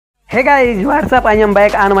Hey guys what's up, I am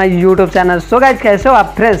back on my YouTube channel. So guys कैसे हो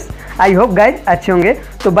आप friends? I hope guys अच्छे होंगे।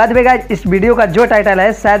 तो बाद में गाइस इस वीडियो का जो टाइटल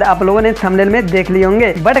है शायद आप लोगों ने थंबनेल में देख लिए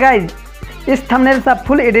होंगे, बट गाइस इस थंबनेल से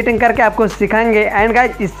फुल एडिटिंग करके आपको सिखाएंगे। एंड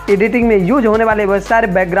गाइस इस एडिटिंग में यूज होने वाले बहुत सारे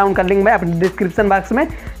बैकग्राउंड का लिंक मैं अपने डिस्क्रिप्शन बॉक्स में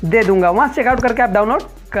दे दूंगा, वहाँ चेकआउट करके आप डाउनलोड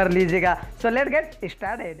कर लीजिएगा। So let get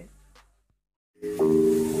started.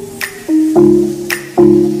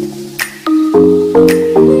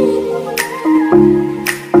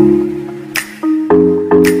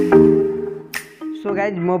 So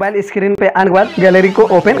guys mobile screen पे आने के बाद गैलरी को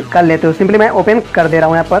ओपन कर लेते हो। सिंपली मैं ओपन कर दे रहा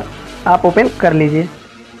हूँ, यहाँ पर आप ओपन कर लीजिए।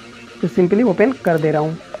 तो सिंपली ओपन कर दे रहा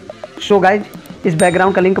हूँ। सो गाइज इस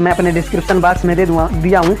बैकग्राउंड का लिंक मैं अपने डिस्क्रिप्शन बॉक्स में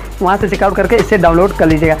दिया हूँ, वहाँ से चेकआउट करके इसे डाउनलोड कर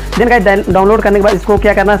लीजिएगा। देन गाइज डाउनलोड करने के बाद इसको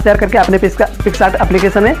क्या करना है, शेयर करके अपने पिक्सआर्ट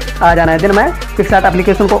एप्लीकेशन में आ जाना है। देन मैं पिक्सआर्ट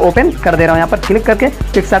एप्लीकेशन को ओपन कर दे रहा हूँ, यहाँ पर क्लिक करके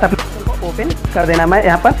पिक्सआर्ट एप्लीकेशन को ओपन कर देना। मैं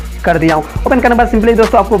यहाँ पर कर दिया हूँ। ओपन करने के बाद सिंपली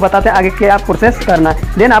दोस्तों आपको बताते हैं आगे क्या प्रोसेस करना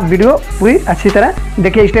है। देन आप वीडियो पूरी अच्छी तरह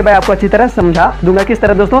देखिए, स्टेप बाय आपको अच्छी तरह समझा दूंगा किस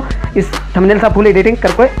तरह दोस्तों इस थंबनेल का फुल एडिटिंग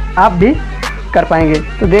करके आप भी कर पाएंगे।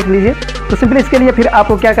 तो देख लीजिए। तो सिंपली इसके लिए फिर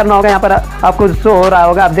आपको क्या करना होगा, यहाँ पर आपको शो हो रहा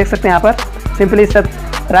होगा, आप देख सकते हैं यहाँ पर। सिंपली इस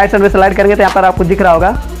राइट साइड में स्लाइड करेंगे तो यहाँ पर आपको दिख रहा होगा,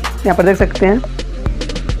 यहाँ पर देख सकते हैं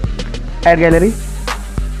add gallery.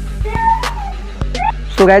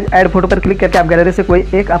 So guys add photo पर क्लिक करके आप गैलरी से कोई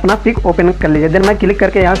एक अपना पिक ओपन कर लीजिए। देन मैं क्लिक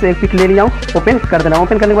करके यहाँ से एक पिक ले लिया हूँ, ओपन कर देना।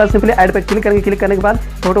 ओपन करने के बाद सिंपली ऐड पर क्लिक करेंगे। क्लिक करने के बाद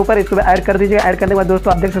फोटो पर इसको ऐड कर दीजिएगा। ऐड करने के बाद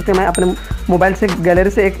दोस्तों आप देख सकते हैं मैं अपने मोबाइल से गैलरी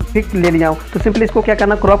से एक पिक ले लिया हूँ। तो सिंपली इसको क्या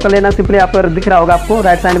करना, क्रॉप कर लेना। सिंपली आप पर दिख रहा होगा आपको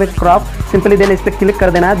राइट साइड में क्रॉप। सिंपली देन इस पर क्लिक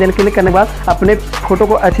कर देना है। देन क्लिक करने के बाद अपने फोटो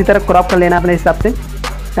को अच्छी तरह क्रॉप कर लेना अपने हिसाब से।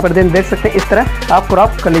 यहाँ पर देन देख सकते हैं इस तरह आप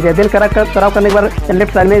क्रॉप कर लीजिए। देन क्रॉप करने के बाद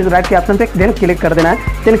लेफ्ट साइड में राइट के ऑप्शन पे देन क्लिक कर देना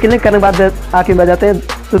है। देन क्लिक करने के बाद आके बजाते हैं।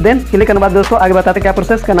 तो देन क्लिक करने के बाद दोस्तों आगे बताते हैं क्या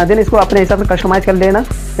प्रोसेस करना है। देन इसको अपने हिसाब से कस्टमाइज कर लेना,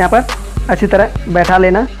 यहाँ पर अच्छी तरह बैठा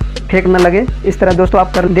लेना, फेंक न लगे इस तरह दोस्तों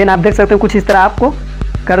आप कर। देन आप देख सकते हैं कुछ इस तरह आपको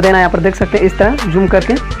कर देना। यहाँ पर देख सकते हैं इस तरह जूम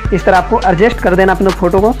करके इस तरह आपको एडजस्ट कर देना अपने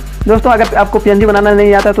फोटो को। दोस्तों अगर आपको पीएनजी बनाना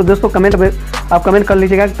नहीं आता तो दोस्तों आप कमेंट कर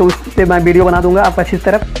लीजिएगा, तो उस पर मैं वीडियो बना दूंगा, आप अच्छी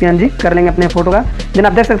तरह पीएनजी कर लेंगे अपने फोटो का। देन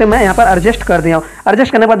आप देख सकते हैं मैं यहाँ पर एडजस्ट कर दिया हूँ।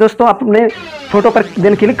 एडजस्ट करने के बाद दोस्तों अपने फोटो पर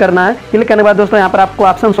देन क्लिक करना है। क्लिक करने के बाद दोस्तों यहाँ पर आपको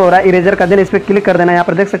ऑप्शन हो रहा है इरेजर का। देन इस पर क्लिक कर देना है। यहाँ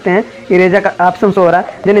पर देख सकते हैं इरेजर का ऑप्शन हो रहा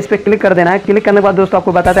है। देन इस पर क्लिक कर देना है। क्लिक करने के बाद दोस्तों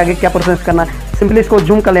आपको बताते हैं आगे क्या प्रोसेस करना है। सिंपली इसको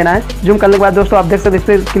जूम कर लेना है। जूम करने के बाद दोस्तों आप देख सकते हैं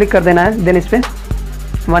इस पर क्लिक कर देना है। देन इस पर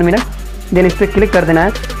 1 मिनट देन इस पर क्लिक कर देना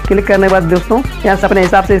है। क्लिक करने के बाद दोस्तों यहाँ से अपने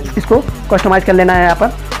हिसाब से इसको कस्टमाइज़ कर लेना है। यहाँ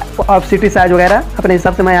पर ऑफ सिटी साइज वगैरह अपने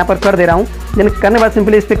हिसाब से मैं यहाँ पर कर दे रहा हूँ। देन करने के बाद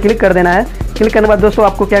सिंपली इस पर क्लिक कर देना है। क्लिक करने के बाद दोस्तों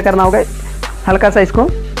आपको क्या करना होगा, हल्का सा इसको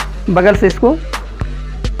बगल से इसको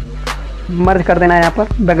मर्ज कर देना है। यहाँ पर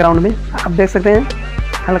बैकग्राउंड में आप देख सकते हैं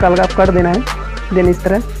हल्का हल्का कर देना है। देन इस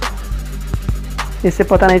तरह, इससे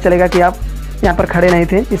पता नहीं चलेगा कि आप यहाँ पर खड़े नहीं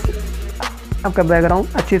थे। इस आपका बैकग्राउंड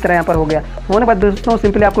अच्छी तरह यहाँ पर हो गया। होने के बाद दोस्तों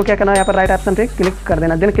सिंपली आपको क्या करना है, यहाँ पर राइट ऑप्शन पे क्लिक कर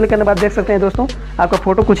देना। देन क्लिक करने के बाद देख सकते हैं दोस्तों आपका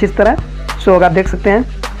फोटो कुछ इस तरह शो होगा, आप देख सकते हैं।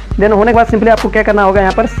 देन होने के बाद सिंपली आपको क्या करना होगा,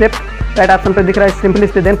 यहाँ पर सेव राइट ऑप्शन पे दिख रहा है, सिंपली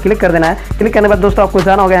इस पर देन क्लिक कर देना है। क्लिक करने के बाद दोस्तों आपको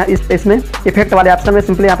जाना होगा इसमें इफेक्ट वाले ऑप्शन में।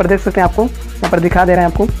 सिंपली यहाँ पर देख सकते हैं आपको यहाँ पर दिखा दे रहे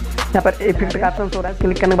हैं, आपको यहाँ पर इफेक्ट का ऑप्शन हो रहा है।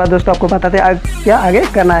 क्लिक करने के बाद दोस्तों आपको बताते हैं क्या आगे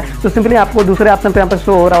करना है। तो सिंपली आपको दूसरे ऑप्शन पे यहाँ पर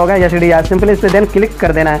शो हो रहा होगा एचडीआर। सिंपली इस पर देन क्लिक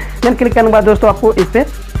कर देना है। देन क्लिक करने के बाद दोस्तों आपको इस पर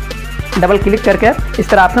डबल क्लिक करके इस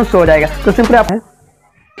तरह ऑप्शन शो हो जाएगा। तो सिंपली आप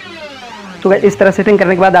तो इस तरह सेटिंग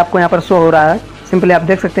करने के बाद आपको यहाँ पर शो हो रहा है। सिंपली आप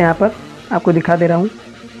देख सकते हैं यहाँ पर आपको दिखा दे रहा हूँ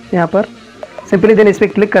यहाँ पर। सिंपली देन इस पर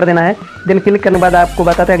क्लिक कर देना है। देन क्लिक करने के बाद आपको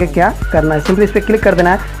बताते हैं कि क्या करना है। सिंपली इस पर क्लिक कर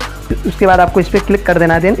देना है। उसके बाद आपको इस पर क्लिक कर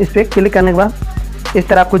देना है। देन इस पर क्लिक करने के बाद इस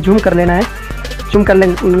तरह आपको जूम कर लेना है। जूम कर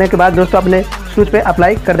लेने के बाद दोस्तों अपने शूज पे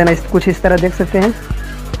अप्लाई कर देना है। कुछ इस तरह देख सकते हैं,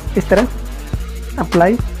 इस तरह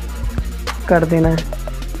अप्लाई कर देना है।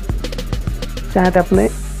 चाहे तो अपने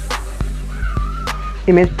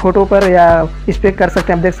इमेज फोटो पर या इस पर कर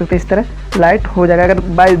सकते हैं, आप देख सकते हैं इस तरह लाइट हो जाएगा। अगर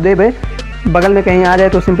बाय दे बगल में कहीं आ जाए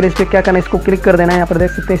तो सिंपली इस पर क्या करना है, इसको क्लिक कर देना है। यहाँ पर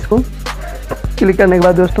देख सकते हैं इसको क्लिक करने के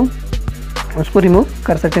बाद दोस्तों उसको रिमूव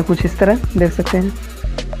कर सकते हैं। कुछ इस तरह देख सकते हैं,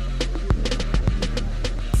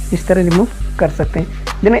 इस तरह रिमूव कर सकते हैं।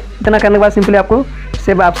 देन इतना करने के बाद सिंपली आपको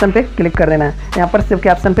सेव ऑप्शन पे क्लिक कर देना है। यहाँ पर सेव के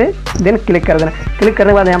ऑप्शन पे देन क्लिक कर देना है। क्लिक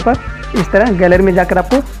करने के बाद यहाँ पर इस तरह गैलरी में जाकर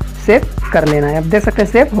आपको सेव कर लेना है। आप देख सकते हैं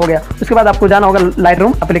सेव हो गया। उसके बाद आपको जाना होगा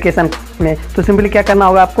लाइटरूम एप्लीकेशन में। तो सिंपली क्या करना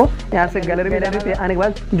होगा, आपको यहाँ से गैलरी पे आने के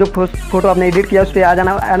बाद जो फोटो आपने एडिट किया उस पर आ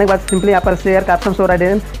जाना। आने के बाद सिंपली यहाँ पर शेयर का ऑप्शन हो रहा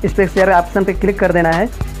है, इस पर शेयर ऑप्शन पे क्लिक कर देना है।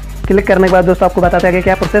 क्लिक करने के बाद दोस्तों आपको बताते हैं कि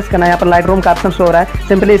क्या प्रोसेस करना है। यहाँ पर लाइटरूम का ऑप्शन हो रहा है।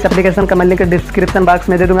 सिंपली इस एप्लीकेशन का मैं लिंक डिस्क्रिप्शन बॉक्स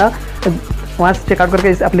में दे दूँगा, वहाँ से चेकआउट करके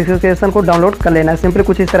इस एप्लीकेशन को डाउनलोड कर लेना है। सिंपली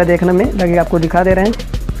कुछ इस तरह देखने में लगेगा, आपको दिखा दे रहे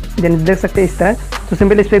हैं। देख सकते हैं इस तरह। तो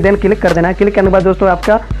सिंपली इस पर देन क्लिक कर देना है। क्लिक करने के बाद दोस्तों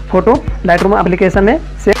आपका फोटो लाइटरूम एप्लीकेशन में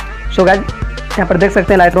सेव। सो गाइस यहाँ पर देख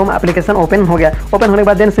सकते हैं लाइटरूम एप्लीकेशन ओपन हो गया। ओपन होने के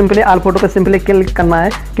बाद देन सिंपली ऑल फोटो पे सिंपली क्लिक करना है।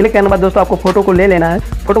 क्लिक करने के बाद दोस्तों आपको फोटो को ले लेना है।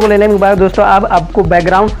 फोटो को ले लेने के बाद दोस्तों अब आपको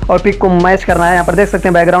बैकग्राउंड और पिक को मैच करना है। यहाँ पर देख सकते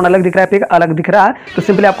हैं बैकग्राउंड अलग दिख रहा है, पिक अलग दिख रहा है। तो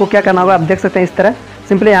सिंपली आपको क्या करना होगा, आप देख सकते हैं इस तरह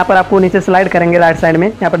सिंपली यहाँ पर आपको नीचे स्लाइड करेंगे राइट साइड में।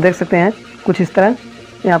 यहाँ पर देख सकते हैं कुछ इस तरह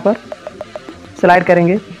यहाँ पर स्लाइड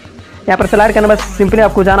करेंगे। यहाँ पर स्लाइड करने के बाद सिंपली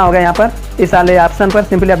आपको जाना होगा यहाँ पर इस वाले ऑप्शन पर।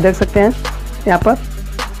 सिंपली आप देख सकते हैं यहाँ पर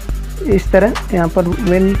इस तरह यहाँ पर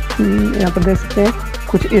यहाँ पर देख सकते हैं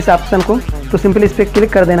कुछ इस ऑप्शन को। तो सिंपली इस पर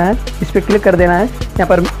क्लिक कर देना है, इस पर क्लिक कर देना है। यहाँ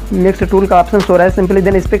पर मिक्स टूल का ऑप्शन शो रहा है, सिंपली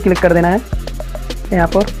देन इस पर क्लिक कर देना है। यहाँ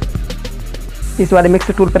पर इस वाले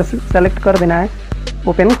मिक्स टूल पर सेलेक्ट कर देना है,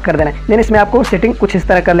 ओपन कर देना है। देन इसमें आपको सेटिंग कुछ इस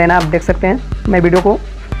तरह कर लेना है। आप देख सकते हैं मैं वीडियो को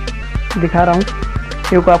दिखा रहा हूँ,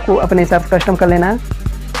 व्यू को आपको अपने हिसाब से कस्टम कर लेना है,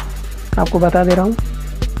 आपको बता दे रहा हूँ।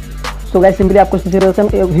 सो गाइस सिंपली आपको सिचुएशन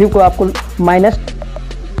व्यू को आपको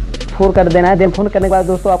 -4 कर देना है। देन 4 करने के बाद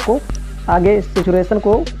दोस्तों आपको आगे सिचुएशन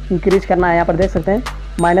को इंक्रीज करना है। यहाँ पर देख सकते हैं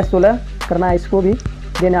 -16 करना है इसको भी।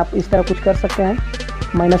 देन आप इस तरह कुछ कर सकते हैं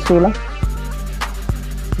 -16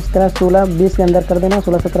 इस तरह 16 20 के अंदर कर देना,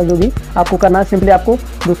 16 17 जो भी आपको करना है। सिंपली आपको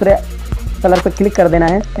दूसरे कलर पर क्लिक कर देना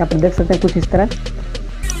है। यहाँ पर देख सकते हैं कुछ इस तरह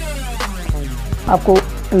आपको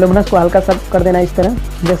लुमिनस को हल्का सा कर देना है। इस तरह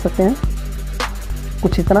देख सकते हैं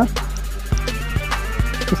कुछ इतना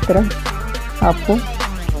इस तरह आपको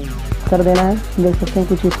कर देना है। देख सकते हैं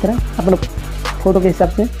कुछ इस तरह अपने फोटो के हिसाब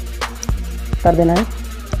से कर देना है,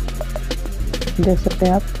 देख सकते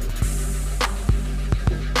हैं आप।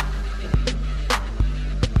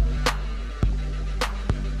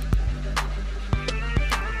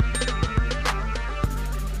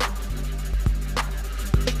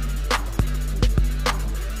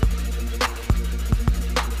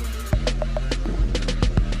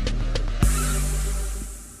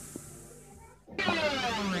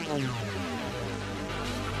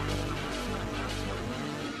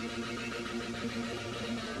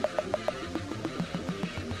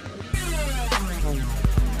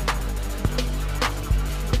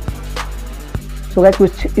 सो गाइस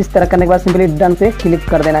कुछ इस तरह करने के बाद सिंपली डन पे क्लिक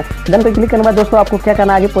कर देना है। डन पे क्लिक करने के बाद दोस्तों आपको क्या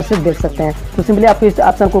करना है, आगे प्रोसेस देख सकते हैं। तो सिंपली आपको इस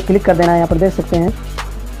ऑप्शन को क्लिक कर देना है। यहाँ पर देख सकते हैं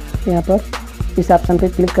यहाँ पर इस ऑप्शन पे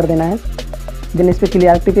क्लिक कर देना है। देन इस पर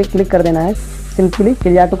क्लियरिटी पे क्लिक कर देना है। सिंपली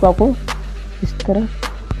क्लियरिटी को आपको इस तरह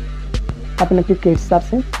अपने पिक के हिसाब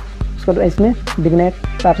से उसको इसमें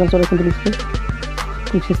डिग्नेट ऑप्शन से सिंपली इसको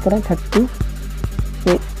कुछ इस तरह 30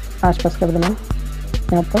 के आसपास कर देना है।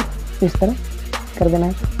 यहाँ पर इस तरह कर देना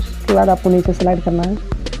है। उसके बाद आपको नीचे स्लाइड करना है।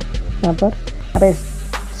 यहाँ पर अरे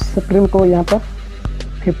स्क्रीन को यहाँ पर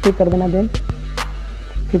 50 कर देना। देन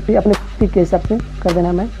 50 अपने पिक के हिसाब से कर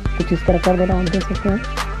देना। मैं कुछ इस तरह कर दे रहा हूँ, देख सकते हैं।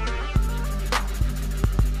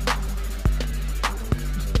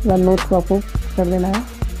 नोट को आपको कर देना है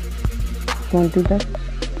 20 तक।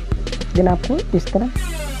 देन आपको इस तरह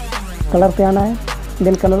कलर पे आना है।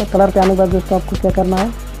 देन कलर पे आने के बाद दोस्तों आपको क्या करना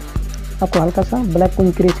है, आपको हल्का सा ब्लैक को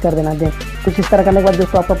इंक्रीज कर देना। देन कुछ इस तरह करने के बाद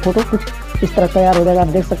दोस्तों आपका फोटो कुछ इस तरह तैयार हो जाएगा, आप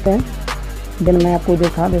देख सकते हैं। देन मैं आपको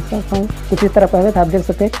दिखा दे सकता हूँ कुछ इस तरह पहले था, आप देख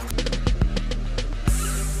सकते हैं।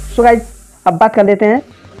 सो गाइस अब बात कर लेते हैं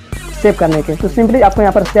सेव करने के। तो सिंपली आपको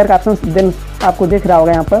यहाँ पर शेयर का ऑप्शन देन आपको दिख रहा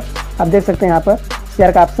होगा। यहाँ पर आप देख सकते हैं यहाँ पर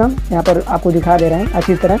शेयर का ऑप्शन यहाँ पर आपको दिखा दे रहे हैं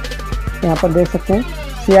अच्छी तरह। यहाँ पर देख सकते हैं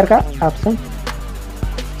शेयर का ऑप्शन,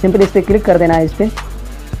 सिंपली इस पर क्लिक कर देना है। इस पर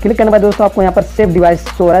क्लिक करने के बाद दोस्तों आपको यहाँ पर सेव डिवाइस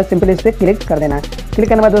शो रहा है, सिंपली इस पर क्लिक कर देना है। क्लिक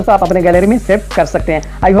करने के बाद दोस्तों आप अपने गैलरी में सेव कर सकते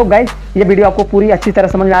हैं। आई होप गाइस ये वीडियो आपको पूरी अच्छी तरह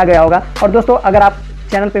समझ में आ गया होगा। और दोस्तों अगर आप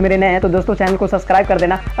चैनल पे मेरे नए हैं तो दोस्तों चैनल को सब्सक्राइब कर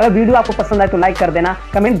देना। अगर वीडियो आपको पसंद आए तो लाइक कर देना,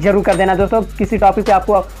 कमेंट जरूर कर देना। दोस्तों किसी टॉपिक पे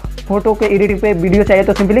आपको फोटो के एडिटिंग पे वीडियो चाहिए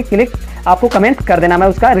तो सिंपली क्लिक आपको कमेंट कर देना, मैं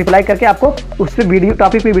उसका रिप्लाई करके आपको उस पर वीडियो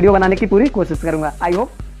टॉपिक पे वीडियो बनाने की पूरी कोशिश करूंगा। आई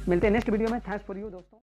होप मिलते हैं नेक्स्ट वीडियो में। थैंक्स फॉर यू दोस्तों।